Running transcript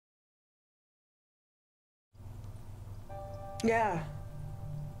Yeah.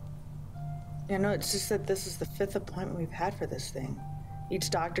 Yeah, no, it's just that this is the 5th appointment we've had for this thing. Each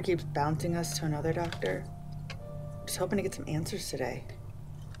doctor keeps bouncing us to another doctor. Just hoping to get some answers today.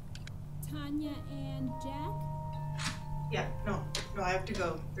 Tanya and Jack? Yeah, no, I have to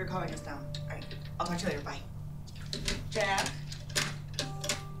go. They're calling us down. All right, I'll talk to you later. Bye. Jack?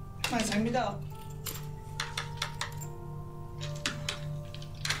 Come on, it's time to go.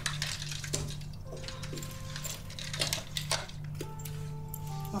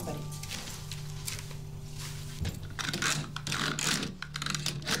 Come on, buddy.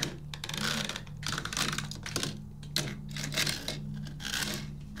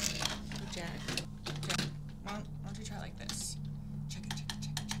 Jack, why don't you try like this? Check it, check it,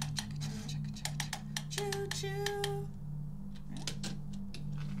 check it, check it, check it, check it, check it, check it, check it. Choo choo.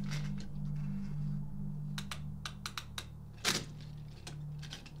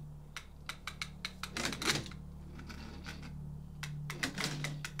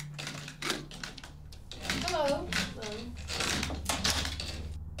 Hello. Hello.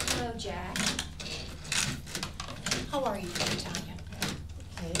 Hello, Jack. How are you, Tanya?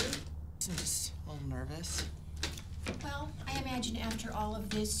 Okay. I'm just a little nervous. Well, I imagine after all of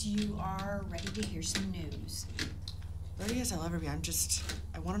this, you are ready to hear some news. Ready as I'll ever be.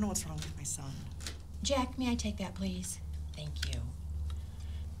 I want to know what's wrong with my son. Jack, may I take that, please? Thank you.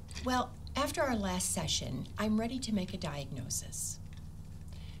 Well, after our last session, I'm ready to make a diagnosis.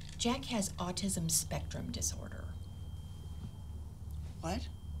 Jack has autism spectrum disorder. What?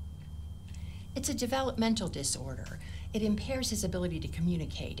 It's a developmental disorder. It impairs his ability to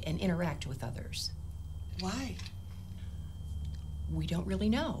communicate and interact with others. Why? We don't really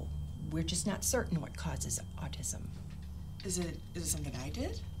know. We're just not certain what causes autism. Is it something I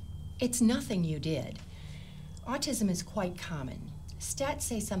did? It's nothing you did. Autism is quite common. Stats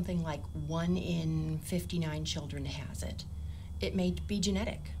say something like 1 in 59 children has it. It may be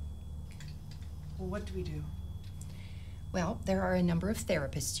genetic. Well, what do we do? Well, there are a number of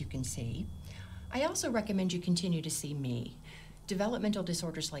therapists you can see. I also recommend you continue to see me. Developmental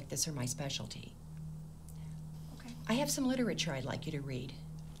disorders like this are my specialty. Okay. I have some literature I'd like you to read.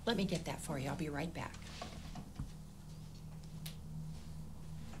 Let me get that for you. I'll be right back.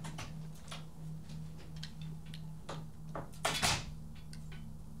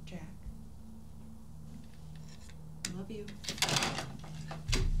 Jack. I love you.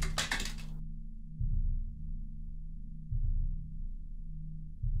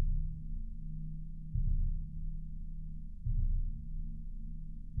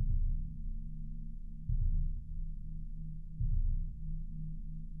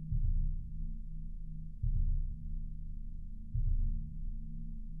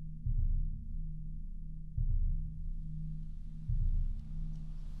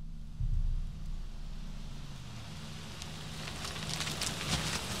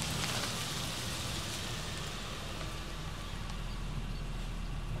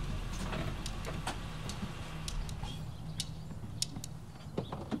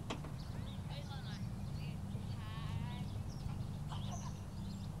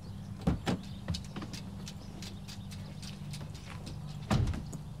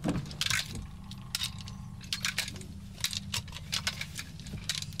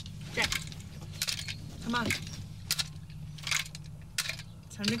 Come on.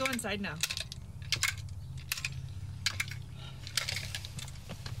 Time to go inside now.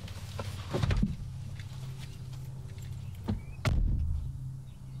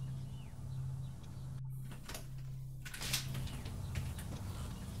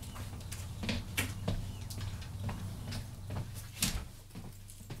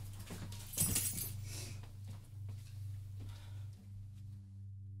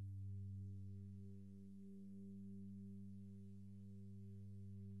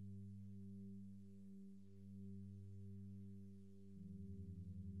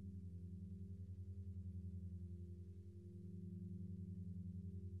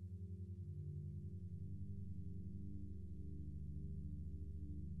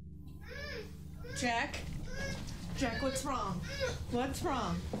 Jack? Jack, what's wrong? What's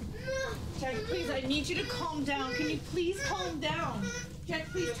wrong? Jack, please, I need you to calm down. Can you please calm down? Jack,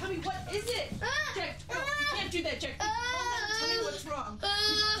 please, tell me, what is it? Jack, no, you can't do that, Jack. Please, calm down. Tell me what's wrong.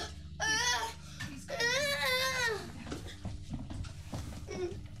 Please,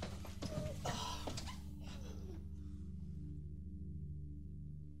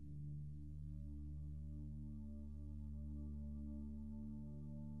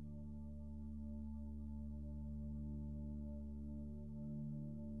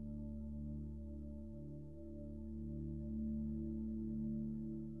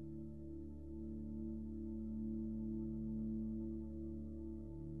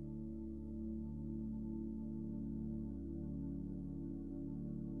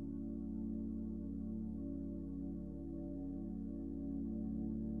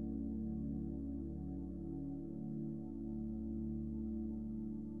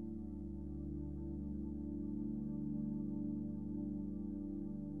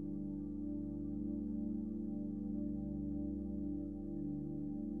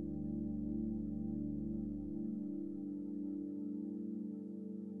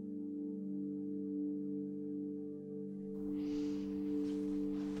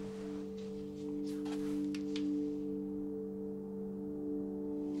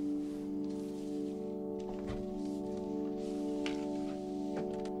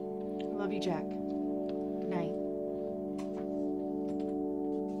 Jack. Good night.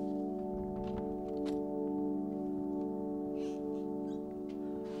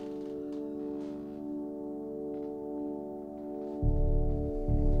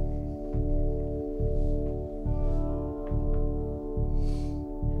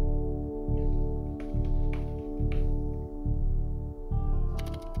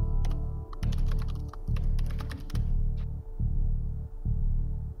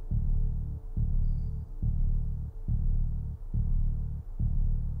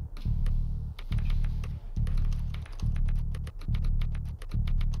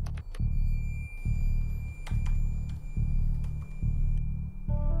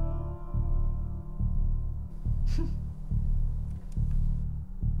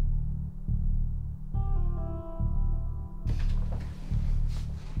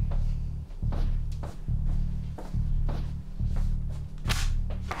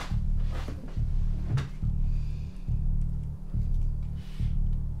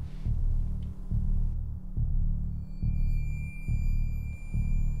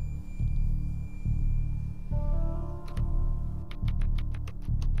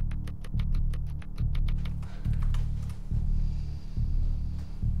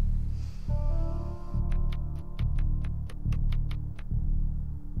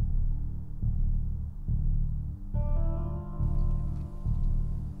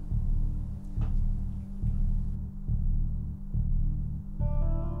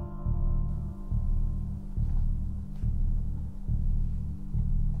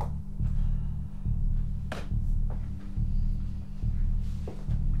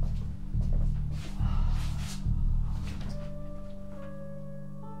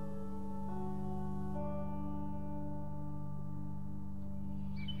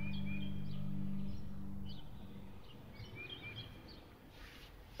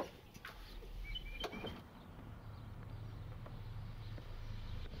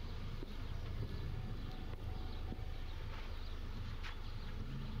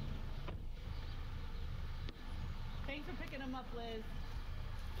 Thanks for picking him up, Liz.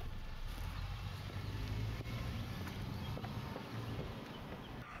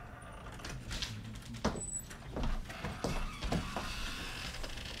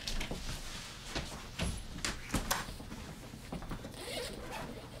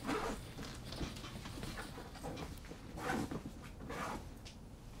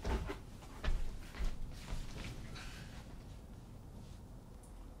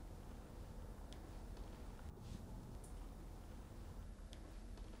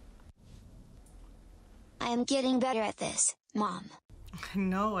 I am getting better at this, Mom. I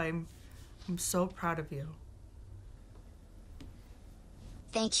know, I'm so proud of you.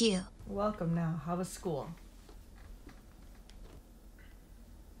 Thank you. Welcome now. How was school?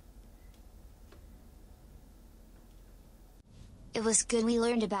 It was good. We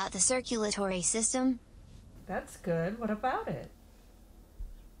learned about the circulatory system. That's good. What about it?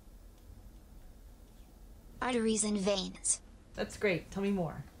 Arteries and veins. That's great. Tell me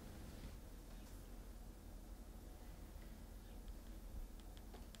more.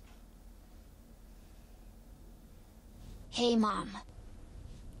 Hey, Mom.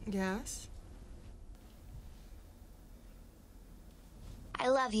 Yes? I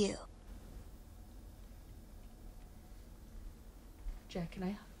love you. Jack, can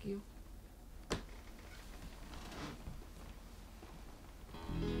I hug you?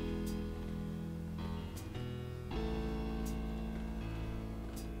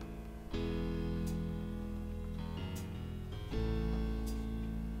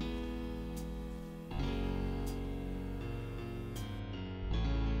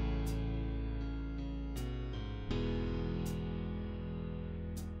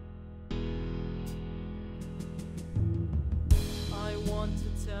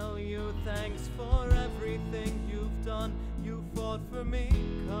 Tell you thanks for everything you've done. You fought for me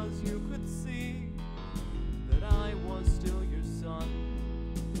 'cause you could see that I was still your son.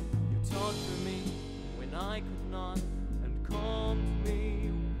 You talked to me when I could not and calmed me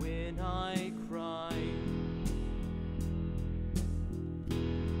when I cried.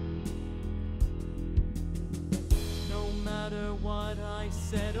 No matter what I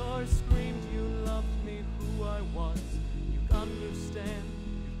said or screamed, you loved me who I was. You understand.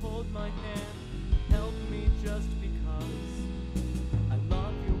 Hold my hand.